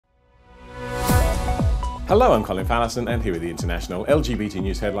Hello, I'm Colin Fallison and here are the international LGBT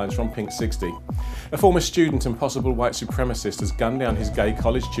news headlines from Pink 60. A former student and possible white supremacist has gunned down his gay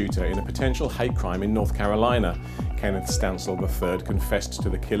college tutor in a potential hate crime in North Carolina. Kenneth Stansel III confessed to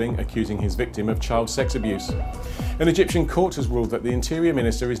the killing, accusing his victim of child sex abuse. An Egyptian court has ruled that the Interior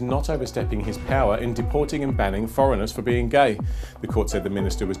Minister is not overstepping his power in deporting and banning foreigners for being gay. The court said the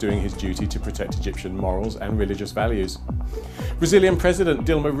minister was doing his duty to protect Egyptian morals and religious values. Brazilian President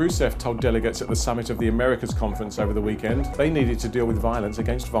Dilma Rousseff told delegates at the Summit of the Americas conference over the weekend they needed to deal with violence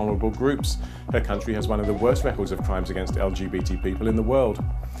against vulnerable groups. Her country has one of the worst records of crimes against LGBT people in the world.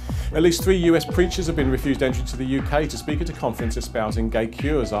 At least 3 US preachers have been refused entry to the UK to speak at a conference espousing gay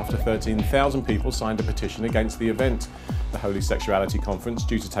cures after 13,000 people signed a petition against the event. The Holy Sexuality Conference,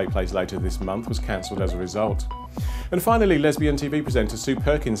 due to take place later this month, was cancelled as a result. And finally, lesbian TV presenter Sue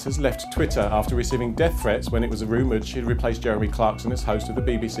Perkins has left Twitter after receiving death threats when it was rumoured she'd replaced Jeremy Clarkson as host of the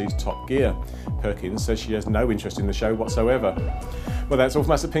BBC's Top Gear. Perkins says she has no interest in the show whatsoever. Well, that's all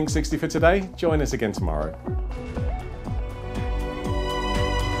from us at Pink 60 for today. Join us again tomorrow.